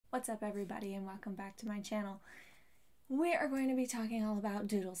What's up everybody and welcome back to my channel. We are going to be talking all about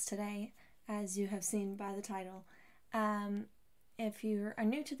doodles today, as you have seen by the title. If you are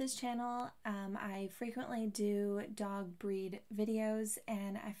new to this channel, I frequently do dog breed videos,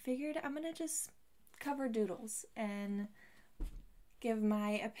 and I figured I'm going to just cover doodles and give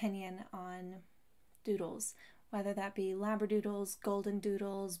my opinion on doodles, whether that be labradoodles, golden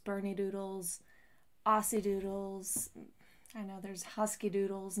doodles, Bernie doodles, Aussie doodles. I know there's husky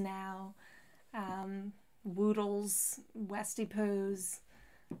doodles now, woodles, westie poos,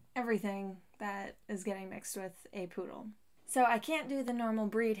 everything that is getting mixed with a poodle. So I can't do the normal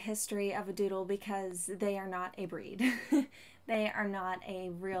breed history of a doodle because they are not a breed. They are not a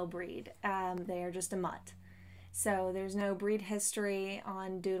real breed. They are just a mutt. So there's no breed history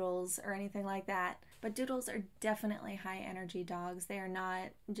on doodles or anything like that. But doodles are definitely high energy dogs. They are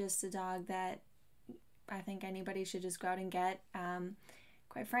not just a dog that I think anybody should just go out and get.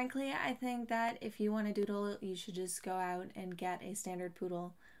 Quite frankly, I think that if you want a doodle, you should just go out and get a standard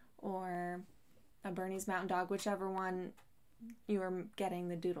poodle or a Bernese Mountain Dog, whichever one you are getting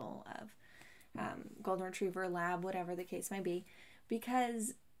the doodle of. Golden Retriever, Lab, whatever the case may be.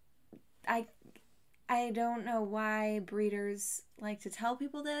 Because I don't know why breeders like to tell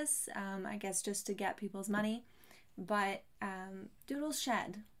people this. I guess just to get people's money. But doodles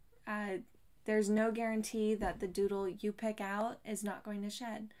shed. There's no guarantee that the doodle you pick out is not going to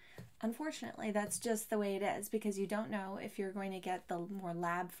shed. Unfortunately, that's just the way it is, because you don't know if you're going to get the more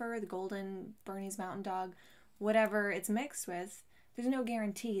lab fur, the golden Bernese Mountain Dog, whatever it's mixed with. There's no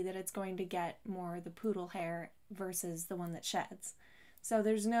guarantee that it's going to get more the poodle hair versus the one that sheds. So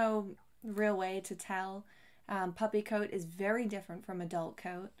there's no real way to tell. Puppy coat is very different from adult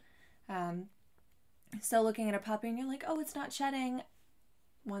coat. So looking at a puppy and you're like, oh, it's not shedding.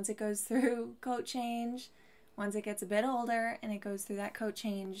 Once it goes through coat change, once it gets a bit older and it goes through that coat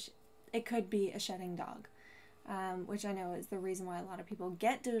change, it could be a shedding dog, which I know is the reason why a lot of people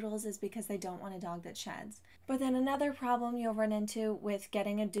get doodles, is because they don't want a dog that sheds. But then another problem you'll run into with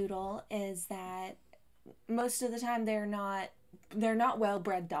getting a doodle is that most of the time they're not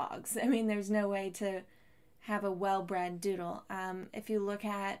well-bred dogs. I mean, there's no way to have a well-bred doodle. If you look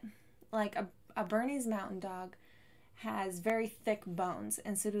at like a Bernese Mountain Dog, has very thick bones,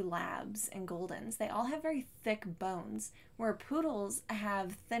 and so do labs and goldens. They all have very thick bones, where poodles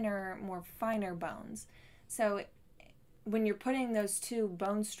have thinner, more finer bones. So when you're putting those two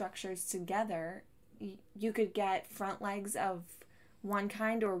bone structures together, you could get front legs of one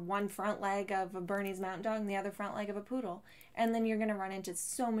kind, or one front leg of a Bernese Mountain Dog and the other front leg of a poodle. And then you're going to run into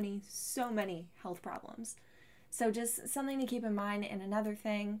so many health problems. So just something to keep in mind. And another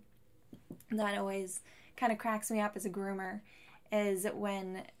thing that always kind of cracks me up as a groomer is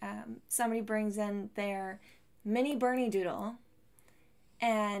when somebody brings in their mini Bernie doodle,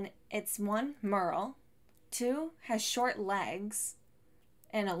 and it's one, Merle, two, has short legs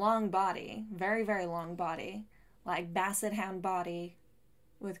and a long body, very long body, like Basset Hound body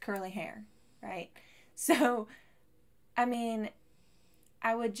with curly hair, right? So I mean,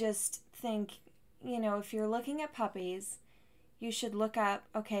 I would just think, if you're looking at puppies, you should look up,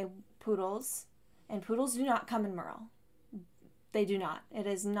 okay, poodles. And poodles do not come in Merle. They do not.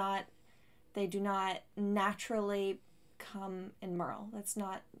 They do not naturally come in Merle. That's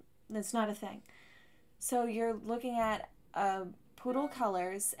not a thing. So you're looking at poodle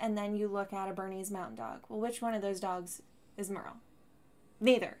colors, and then you look at a Bernese Mountain Dog. Well, which one of those dogs is Merle?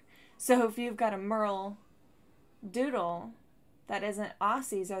 Neither. So if you've got a Merle doodle, that isn't,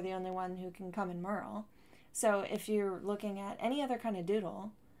 Aussies are the only one who can come in Merle. So if you're looking at any other kind of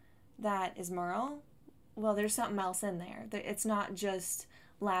doodle that is Merle, well, there's something else in there. It's not just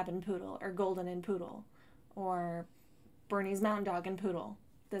Lab and Poodle, or Golden and Poodle, or Bernese Mountain Dog and Poodle.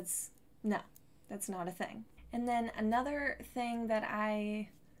 That's not a thing. And then another thing that I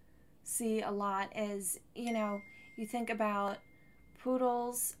see a lot is, you think about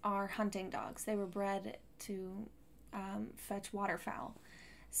poodles are hunting dogs. They were bred to fetch waterfowl.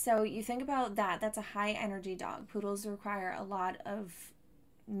 So you think about that. That's a high energy dog. Poodles require a lot of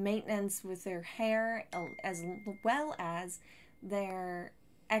maintenance with their hair, as well as their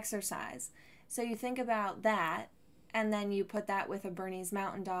exercise. So you think about that, and then you put that with a Bernese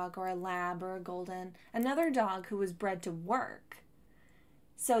Mountain Dog or a Lab or a Golden, another dog who was bred to work.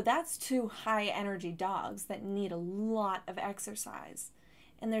 So that's two high energy dogs that need a lot of exercise.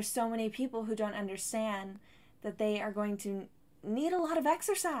 And there's so many people who don't understand that they are going to need a lot of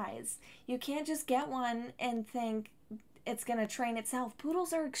exercise. You can't just get one and think it's going to train itself.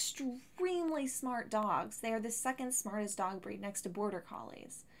 Poodles are extremely smart dogs. They are the second smartest dog breed next to Border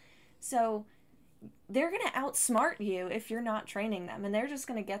Collies. So they're going to outsmart you if you're not training them. And they're just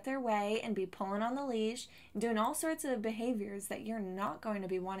going to get their way and be pulling on the leash, doing all sorts of behaviors that you're not going to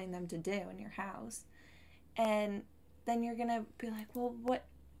be wanting them to do in your house. And then you're going to be like, well,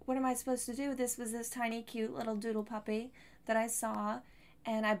 what am I supposed to do? This was this tiny, cute little doodle puppy that I saw,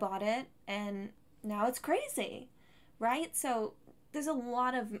 and I bought it, and now it's crazy, right? So there's a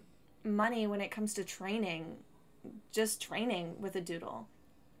lot of money when it comes to training, just training with a doodle.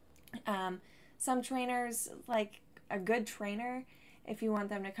 Some trainers, like a good trainer, if you want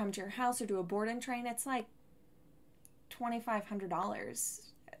them to come to your house or do a board and train, it's like $2,500,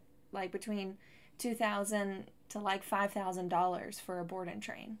 like between $2,000 to like $5,000 for a board and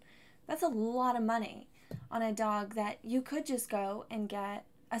train. That's a lot of money on a dog that you could just go and get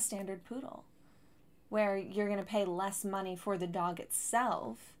a standard poodle, where you're going to pay less money for the dog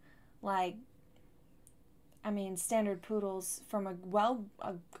itself. Like, I mean, standard poodles from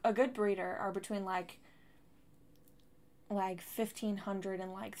a good breeder are between like $1,500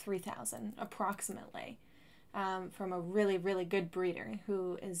 and like $3,000 approximately, from a really, really good breeder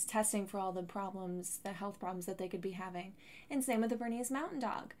who is testing for all the problems, the health problems that they could be having. And same with the Bernese Mountain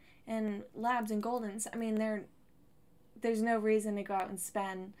Dog and Labs and Goldens. I mean, there's no reason to go out and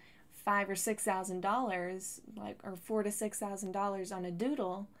spend $5,000 or $6,000, like, or $4,000 to $6,000 on a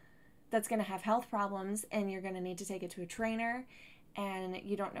doodle that's going to have health problems, and you're going to need to take it to a trainer, and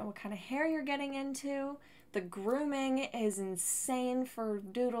you don't know what kind of hair you're getting into. The grooming is insane for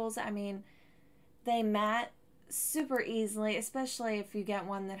doodles. I mean, they mat super easily, especially if you get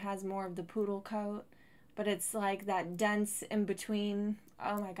one that has more of the poodle coat, but it's like that dense in between.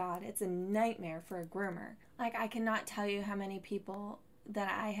 Oh my God, it's a nightmare for a groomer. Like, I cannot tell you how many people that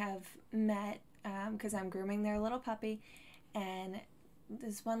I have met, because I'm grooming their little puppy, and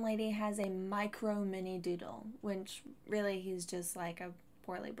this one lady has a micro mini doodle, which really he's just like a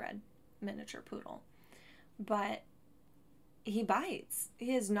poorly bred miniature poodle. But he bites.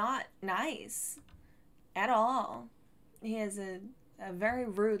 He is not nice at all. He is a very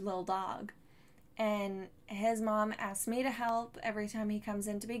rude little dog. And his mom asks me to help every time he comes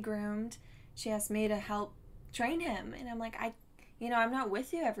in to be groomed. She asks me to help train him. And I'm like, I'm not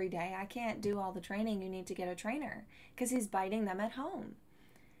with you every day. I can't do all the training. You need to get a trainer, because he's biting them at home.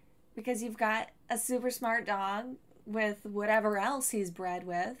 Because you've got a super smart dog with whatever else he's bred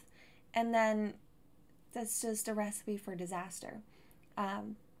with, and then that's just a recipe for disaster.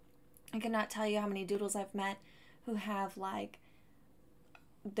 I cannot tell you how many doodles I've met who have, like,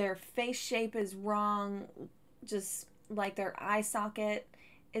 their face shape is wrong, just like their eye socket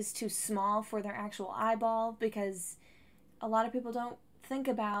is too small for their actual eyeball, because a lot of people don't think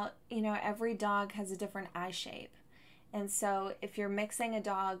about, every dog has a different eye shape. And so if you're mixing a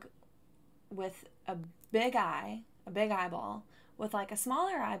dog with a big eyeball, with like a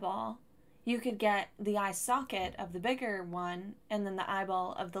smaller eyeball, you could get the eye socket of the bigger one and then the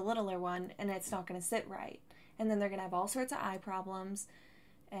eyeball of the littler one, and it's not going to sit right. And then they're going to have all sorts of eye problems.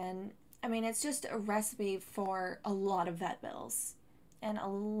 And I mean, it's just a recipe for a lot of vet bills and a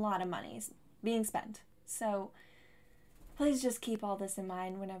lot of money being spent. So please just keep all this in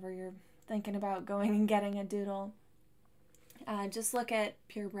mind whenever you're thinking about going and getting a doodle. Just look at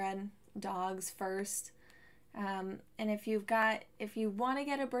purebred dogs first. And if you want to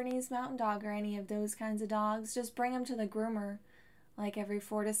get a Bernese Mountain Dog or any of those kinds of dogs, just bring them to the groomer like every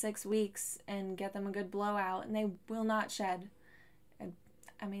 4 to 6 weeks and get them a good blowout, and they will not shed.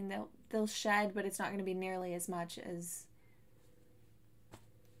 I mean, they'll shed, but it's not going to be nearly as much as,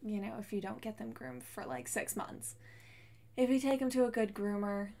 if you don't get them groomed for like 6 months. If you take them to a good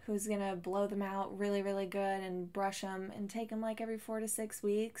groomer who's going to blow them out really, really good and brush them and take them like every 4 to 6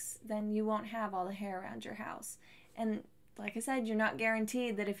 weeks, then you won't have all the hair around your house. And like I said, you're not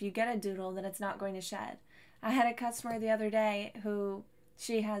guaranteed that if you get a doodle that it's not going to shed. I had a customer the other day who,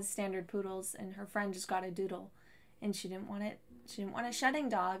 she has standard poodles, and her friend just got a doodle, and she didn't want it. She didn't want a shedding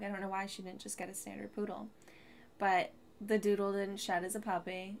dog. I don't know why she didn't just get a standard poodle. But the doodle didn't shed as a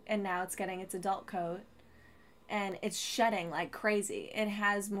puppy, and now it's getting its adult coat. And it's shedding like crazy. It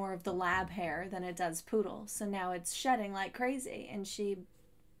has more of the lab hair than it does poodle. So now it's shedding like crazy. And she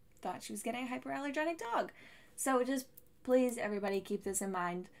thought she was getting a hyperallergenic dog. So just please, everybody, keep this in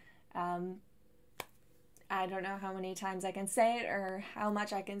mind. I don't know how many times I can say it or how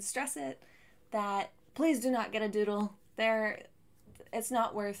much I can stress it, that please do not get a doodle. It's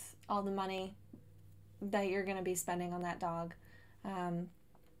not worth all the money that you're going to be spending on that dog.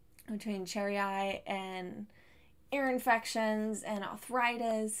 Between cherry eye and ear infections and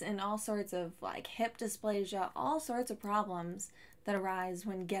arthritis and all sorts of like hip dysplasia, all sorts of problems that arise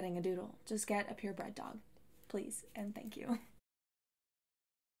when getting a doodle. Just get a purebred dog, please, and thank you.